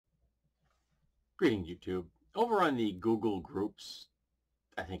Greeting YouTube. Over on the Google Groups,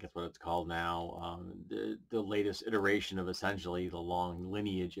 I think that's what it's called now, the latest iteration of essentially the long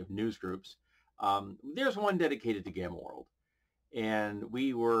lineage of news groups, there's one dedicated to Gamma World. And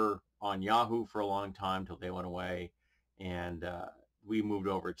we were on Yahoo for a long time till they went away, and we moved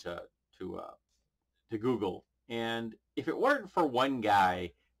over to Google. And if it weren't for one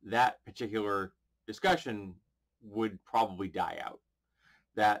guy, that particular discussion would probably die out.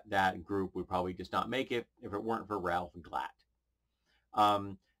 That group would probably just not make it if it weren't for Ralph Glatt.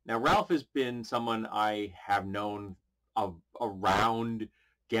 Now, Ralph has been someone I have known around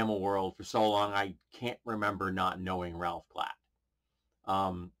Gamma World for so long, I can't remember not knowing Ralph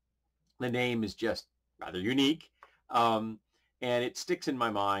Glatt. The name is just rather unique, and it sticks in my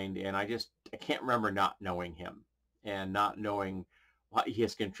mind, and I can't remember not knowing him and not knowing what he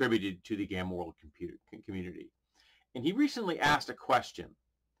has contributed to the Gamma World community. And he recently asked a question,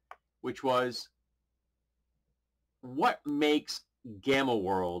 which was, what makes Gamma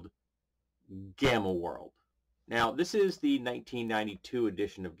World Gamma World? Now, this is the 1992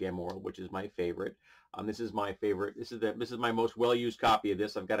 edition of Gamma World, which is my favorite. This is my favorite. This is my most well-used copy of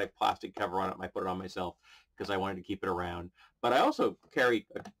this. I've got a plastic cover on it. I put it on myself because I wanted to keep it around. But I also carry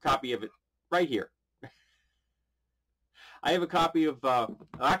a copy of it right here. I have a copy of,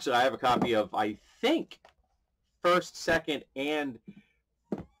 actually, I have a copy of, I think, first, second, and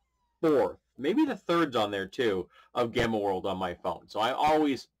fourth, maybe the third's on there too, of Gamma World on my phone. So I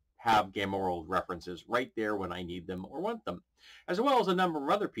always have Gamma World references right there when I need them or want them, as well as a number of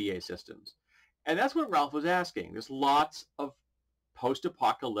other PA systems. And that's what Ralph was asking. There's lots of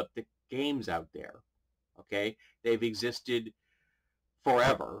post-apocalyptic games out there, okay? They've existed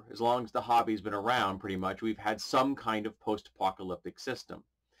forever. As long as the hobby's been around, pretty much, we've had some kind of post-apocalyptic system.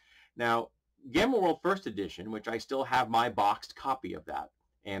 Now, Gamma World First Edition, which I still have my boxed copy of that,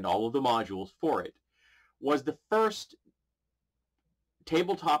 and all of the modules for it, was the first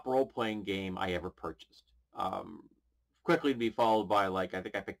tabletop role-playing game I ever purchased. Quickly to be followed by, like, I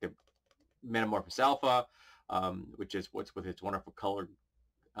think I picked up Metamorphosis Alpha, which is what's with its wonderful colored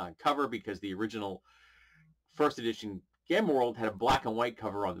cover, because the original first edition Gamma World had a black and white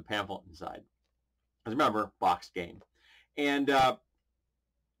cover on the pamphlet inside. As remember, boxed game. And that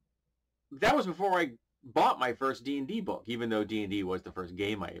was before I bought my first D&D book, even though D&D was the first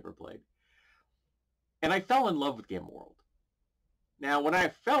game I ever played. And I fell in love with Gamma World. Now, when I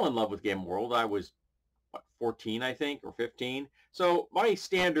fell in love with Gamma World, I was, what, 14, I think, or 15. So my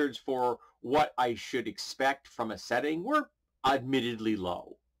standards for what I should expect from a setting were admittedly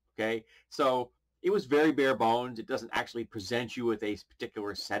low, okay? So it was very bare bones. It doesn't actually present you with a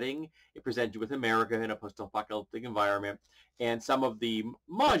particular setting. It presents you with America in a post-apocalyptic environment. And some of the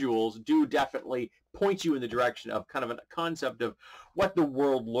modules do definitely point you in the direction of kind of a concept of what the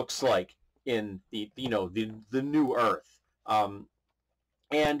world looks like in the new Earth.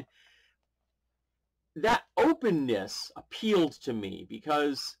 And that openness appealed to me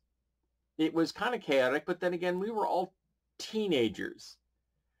because it was kind of chaotic, but then again, we were all teenagers.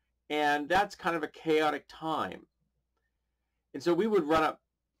 And that's kind of a chaotic time. And so we would roll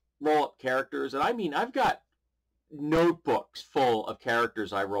up characters. And I mean, I've got notebooks full of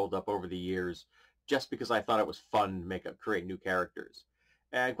characters I rolled up over the years just because I thought it was fun to create new characters.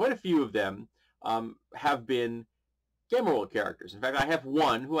 And quite a few of them have been Gamma World characters. In fact, I have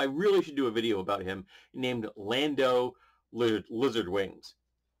one who I really should do a video about him, named Lando Lizard Wings.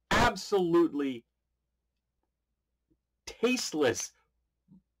 Absolutely tasteless,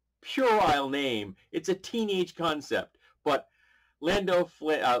 puerile name. It's a teenage concept, but Lando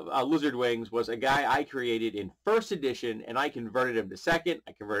Lizard Wings was a guy I created in first edition, and I converted him to second,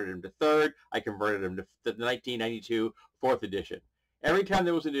 I converted him to third, I converted him to the 1992 fourth edition. Every time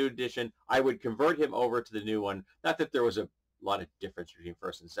there was a new edition, I would convert him over to the new one. Not that there was a lot of difference between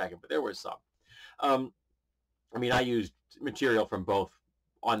first and second, but there was some. I mean, I used material from both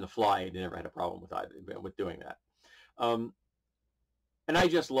on the fly and never had a problem with doing that. And I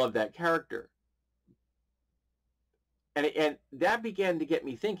just loved that character. And that began to get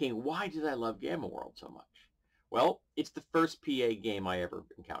me thinking, why did I love Gamma World so much? Well, it's the first PA game I ever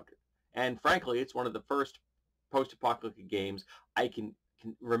encountered. And frankly, it's one of the first post-apocalyptic games I can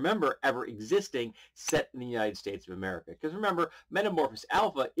remember ever existing set in the United States of America. Because remember, Metamorphosis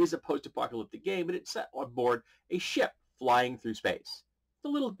Alpha is a post-apocalyptic game, but it's set on board a ship flying through space. It's a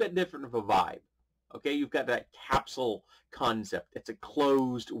little bit different of a vibe. Okay, you've got that capsule concept. It's a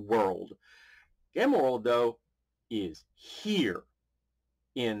closed world. Gamma World, though, is here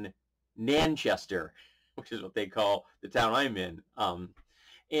in Nanchester, which is what they call the town I'm in.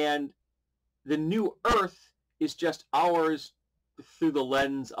 And the new Earth is just ours through the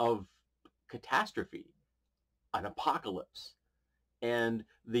lens of catastrophe, an apocalypse, and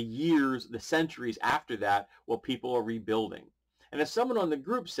the centuries after that, while people are rebuilding. And as someone on the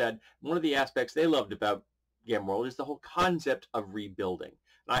group said, one of the aspects they loved about Game World is the whole concept of rebuilding.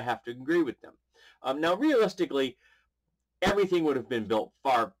 And I have to agree with them. Now, realistically, everything would have been built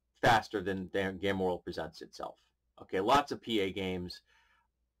far faster than Game World presents itself. Okay, lots of PA games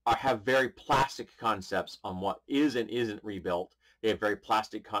have very plastic concepts on what is and isn't rebuilt. They have very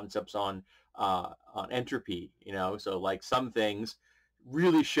plastic concepts on entropy, you know, so like some things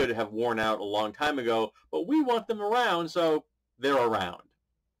really should have worn out a long time ago, but we want them around, so they're around.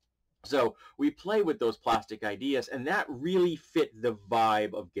 So we play with those plastic ideas, and that really fit the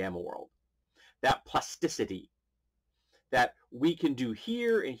vibe of Gamma World. That plasticity that we can do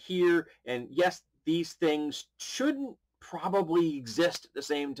here and here, and yes, these things shouldn't probably exist at the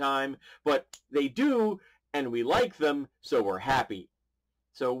same time, but they do, and we like them, so we're happy.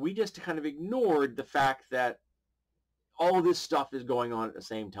 So we just kind of ignored the fact that all this stuff is going on at the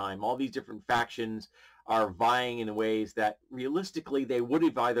same time. All these different factions are vying in ways that realistically they would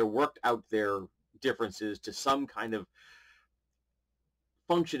have either worked out their differences to some kind of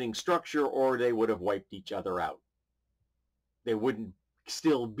functioning structure, or they would have wiped each other out. They wouldn't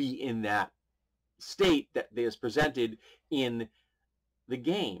still be in that state that is presented in the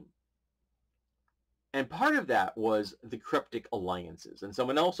game. And part of that was the cryptic alliances. And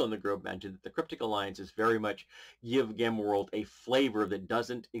someone else on the group mentioned that the cryptic alliances very much give Game World a flavor that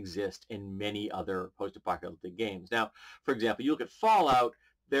doesn't exist in many other post-apocalyptic games. Now, for example, you look at Fallout,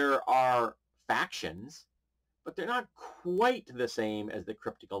 there are factions, but they're not quite the same as the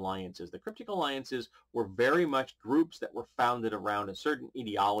cryptic alliances. The cryptic alliances were very much groups that were founded around a certain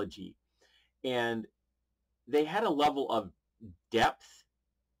ideology, and they had a level of depth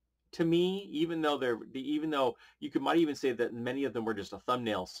to me, even though might even say that many of them were just a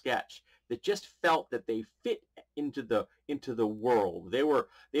thumbnail sketch, that just felt that they fit into the world. They were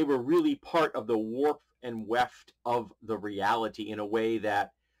really part of the warp and weft of the reality in a way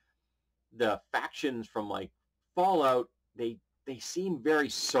that the factions from like Fallout, they seem very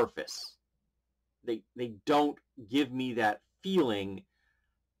surface. They don't give me that feeling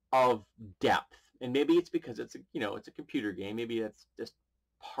of depth. And maybe it's because it's a computer game. Maybe that's just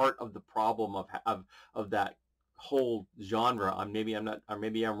part of the problem of that whole genre. Maybe I'm not, or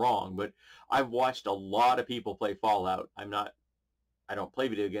maybe I'm wrong, but I've watched a lot of people play Fallout. I don't play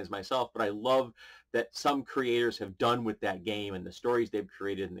video games myself, but I love that some creators have done with that game and the stories they've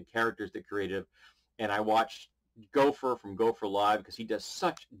created and the characters they created. And I watched Gopher from Gopher Live because he does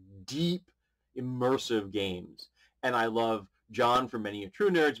such deep, immersive games. And I love John from Many a True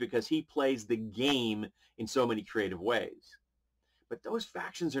Nerds because he plays the game in so many creative ways. But those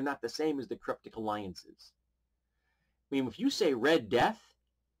factions are not the same as the cryptic alliances. I mean, if you say Red Death,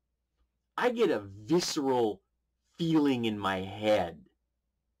 I get a visceral feeling in my head.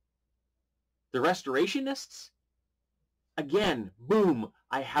 The Restorationists, again, boom,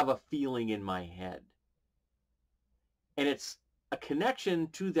 I have a feeling in my head. And it's a connection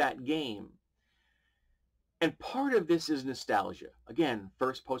to that game. And part of this is nostalgia. Again,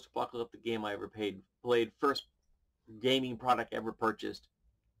 first post-apocalyptic game I ever played, first gaming product ever purchased.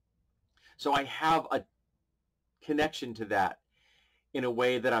 So I have a connection to that in a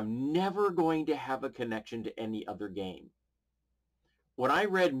way that I'm never going to have a connection to any other game. When I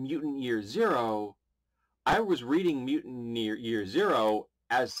read Mutant Year Zero, I was reading Mutant Year Zero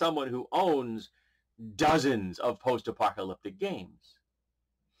as someone who owns dozens of post-apocalyptic games,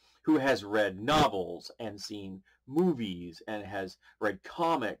 who has read novels and seen movies and has read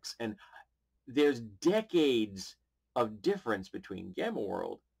comics, and there's decades of difference between Gamma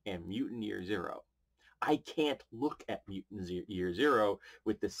World and Mutant Year Zero. I can't look at Mutant Year Zero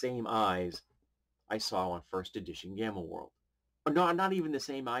with the same eyes I saw on first edition Gamma World. Or not even the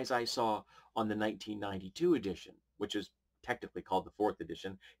same eyes I saw on the 1992 edition, which is technically called the 4th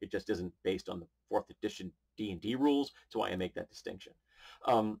edition. It just isn't based on the 4th edition D&D rules. That's why I make that distinction.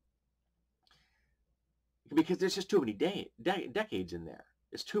 Because there's just too many decades in there.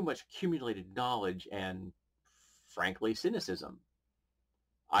 There's too much accumulated knowledge and, frankly, cynicism.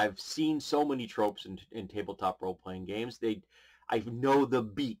 I've seen so many tropes in tabletop role-playing games. I know the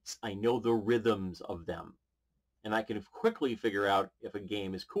beats. I know the rhythms of them. And I can quickly figure out if a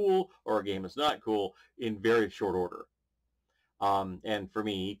game is cool or a game is not cool in very short order. And for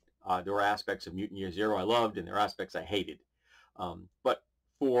me, there were aspects of Mutant Year Zero I loved, and there are aspects I hated. But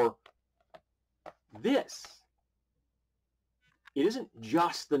for this, it isn't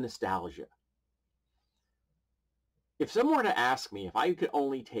just the nostalgia. If someone were to ask me if I could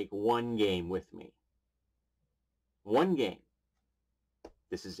only take one game with me, one game,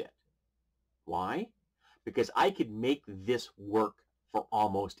 this is it. Why? Because I could make this work for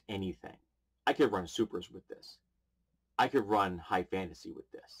almost anything. I could run supers with this. I could run high fantasy with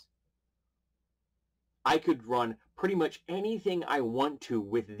this. I could run pretty much anything I want to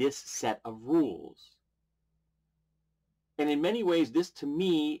with this set of rules. And in many ways, this to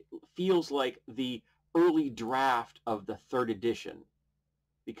me feels like the early draft of the third edition,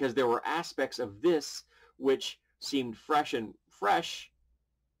 because there were aspects of this which seemed fresh,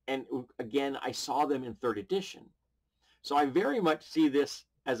 and again, I saw them in third edition. So I very much see this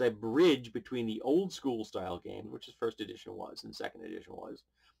as a bridge between the old school style games, which is first edition was and second edition was.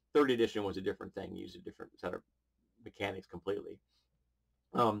 Third edition was a different thing, used a different set of mechanics completely.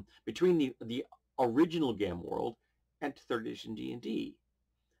 Between the original game world and third edition D&D.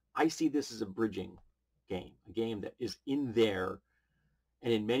 I see this as a bridging game, a game that is in there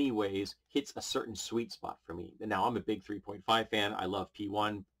and in many ways hits a certain sweet spot for me. And now I'm a big 3.5 fan. I love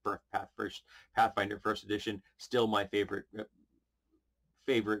P1, Pathfinder First Edition, still my favorite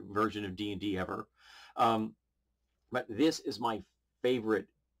version of D&D ever. But this is my favorite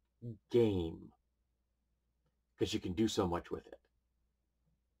game because you can do so much with it.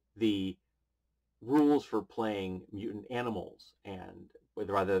 The rules for playing mutant animals, and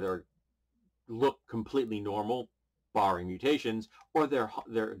whether they look completely normal, barring mutations, or they're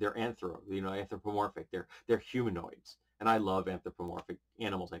anthropomorphic. They're humanoids, and I love anthropomorphic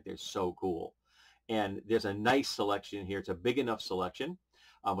animals. Like, they're so cool. And there's a nice selection here. It's a big enough selection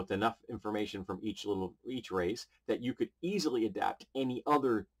with enough information from each race that you could easily adapt any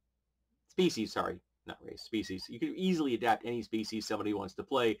other species. Sorry, not race, species. You could easily adapt any species somebody wants to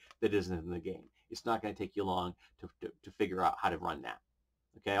play that isn't in the game. It's not going to take you long to figure out how to run that.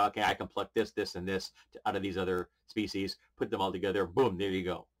 Okay, I can pluck this, and this out of these other species, put them all together, boom, there you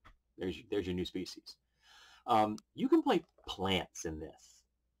go. There's your new species. You can play plants in this.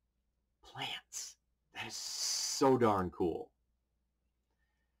 Plants. That is so darn cool.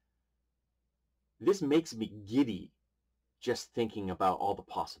 This makes me giddy just thinking about all the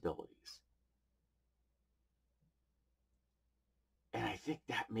possibilities. And I think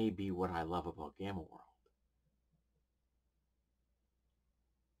that may be what I love about Gamma World.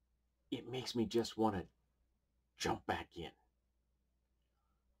 It makes me just want to jump back in.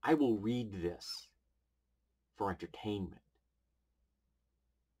 I will read this for entertainment.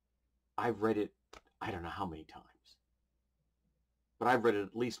 I've read it, I don't know how many times, but I've read it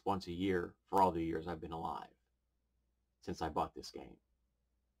at least once a year for all the years I've been alive since I bought this game.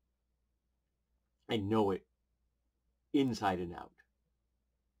 I know it inside and out.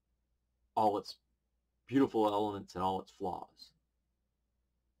 All its beautiful elements and all its flaws.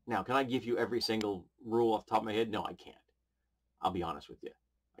 Now, can I give you every single rule off the top of my head? No, I can't. I'll be honest with you.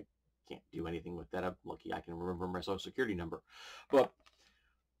 I can't do anything with that. I'm lucky I can remember my social security number. But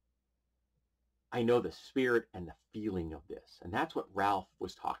I know the spirit and the feeling of this. And that's what Ralph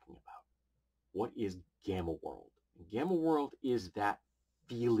was talking about. What is Gamma World? And Gamma World is that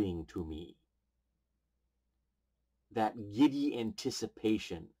feeling to me. That giddy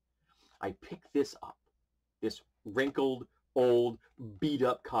anticipation. I pick this up, this wrinkled, old,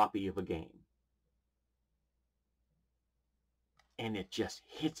 beat-up copy of a game, and it just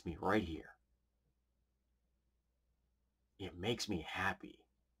hits me right here. It makes me happy.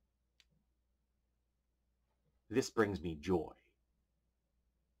 This brings me joy.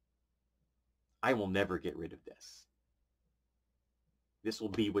 I will never get rid of this. This will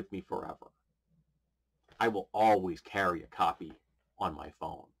be with me forever. I will always carry a copy on my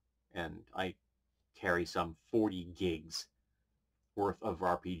phone, and I carry some 40 gigs worth of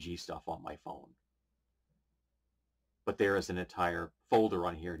RPG stuff on my phone. But there is an entire folder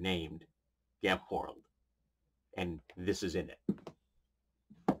on here named Gamma World, and this is in it,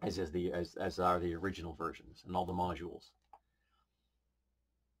 as are the original versions and all the modules.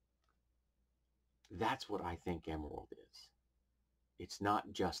 That's what I think Gamma World is. It's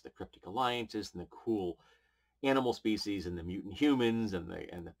not just the cryptic alliances and the cool animal species and the mutant humans and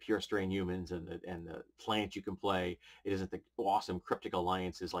the pure strain humans and the plants you can play. It isn't the awesome cryptic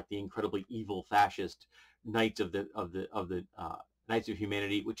alliances like the incredibly evil fascist Knights of the Knights of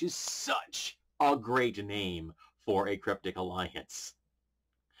Humanity, which is such a great name for a cryptic alliance.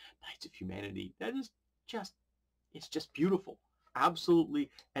 Knights of Humanity. That is just, it's just beautiful.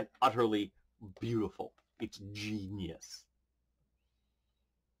 Absolutely and utterly beautiful. It's genius.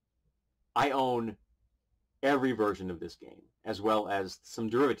 I own every version of this game, as well as some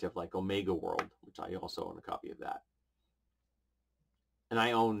derivative like Omega World, which I also own a copy of that. And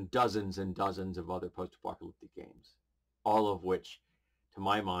I own dozens and dozens of other post-apocalyptic games, all of which, to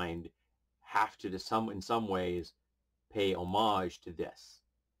my mind, have to, in some ways, pay homage to this.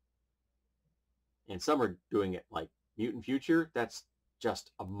 And some are doing it like Mutant Future. That's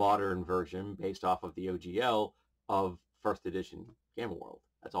just a modern version based off of the OGL of first edition Gamma World.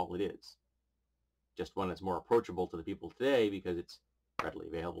 That's all it is. Just one that's more approachable to the people today because it's readily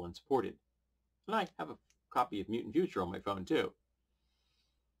available and supported. And I have a copy of Mutant Future on my phone too.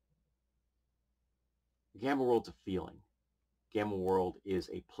 Gamma World's a feeling. Gamma World is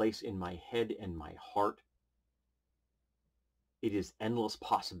a place in my head and my heart. It is endless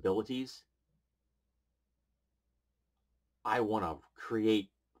possibilities. I want to create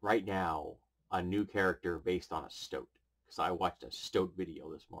right now a new character based on a stoat, because I watched a stoat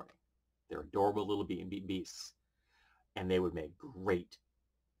video this morning. They're adorable little beasts, and they would make great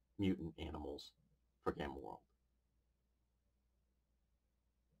mutant animals for Gamma World.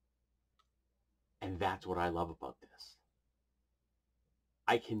 And that's what I love about this.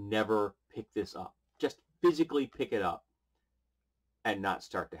 I can never pick this up, just physically pick it up, and not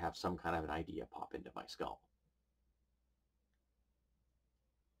start to have some kind of an idea pop into my skull.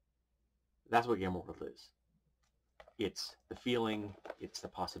 That's what Gamma World is. It's the feeling, it's the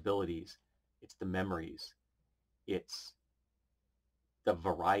possibilities, it's the memories, it's the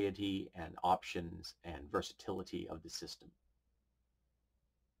variety and options and versatility of the system.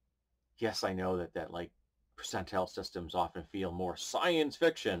 Yes, I know that like percentile systems often feel more science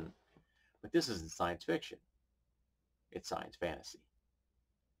fiction, but this isn't science fiction. It's science fantasy.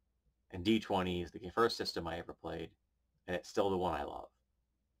 And D20 is the first system I ever played, and it's still the one I love.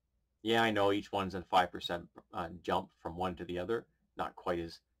 Yeah, I know each one's a 5% jump from one to the other. Not quite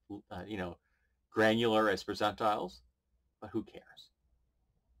as, granular as percentiles, but who cares?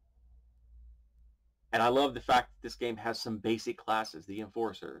 And I love the fact that this game has some basic classes: the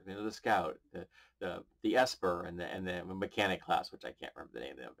Enforcer, the Scout, the Esper, and the Mechanic class, which I can't remember the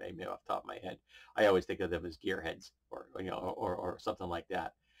name of them maybe off the top of my head. I always think of them as gearheads or something like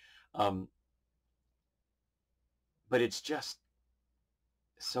that. But it's just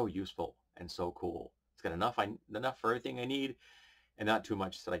so useful and so cool. It's got enough for everything I need, and not too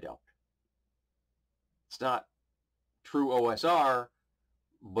much that I don't. It's not true OSR,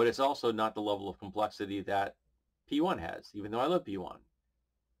 but it's also not the level of complexity that P1 has, even though I love P1.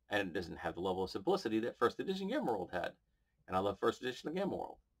 And it doesn't have the level of simplicity that first edition Gamma World had. And I love first edition of Gamma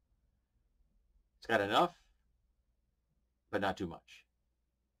World. It's got enough, but not too much.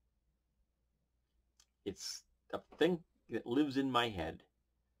 It's a thing that lives in my head.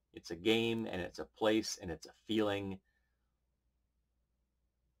 It's a game, and it's a place, and it's a feeling.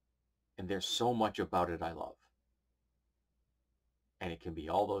 And there's so much about it I love. And it can be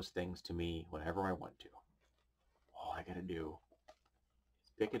all those things to me whenever I want to. All I gotta do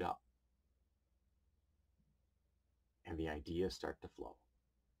is pick it up, and the ideas start to flow.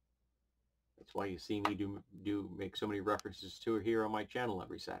 That's why you see me make so many references to it here on my channel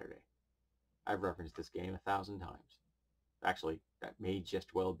every Saturday. I've referenced this game 1,000 times. Actually, that may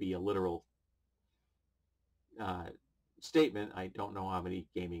just well be a literal statement. I don't know how many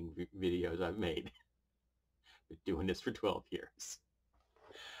gaming videos I've made. Been doing this for 12 years.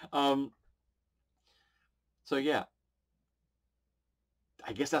 So yeah,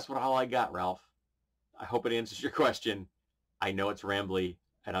 I guess that's all I got, Ralph. I hope it answers your question. I know it's rambly,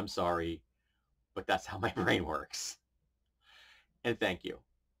 and I'm sorry, but that's how my brain works. And thank you.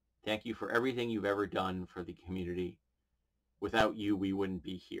 Thank you for everything you've ever done for the community. Without you, we wouldn't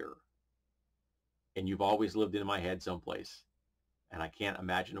be here. And you've always lived in my head someplace. And I can't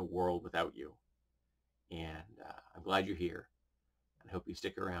imagine a world without you. And I'm glad you're here. And I hope you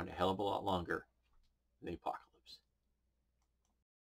stick around a hell of a lot longer than the apocalypse.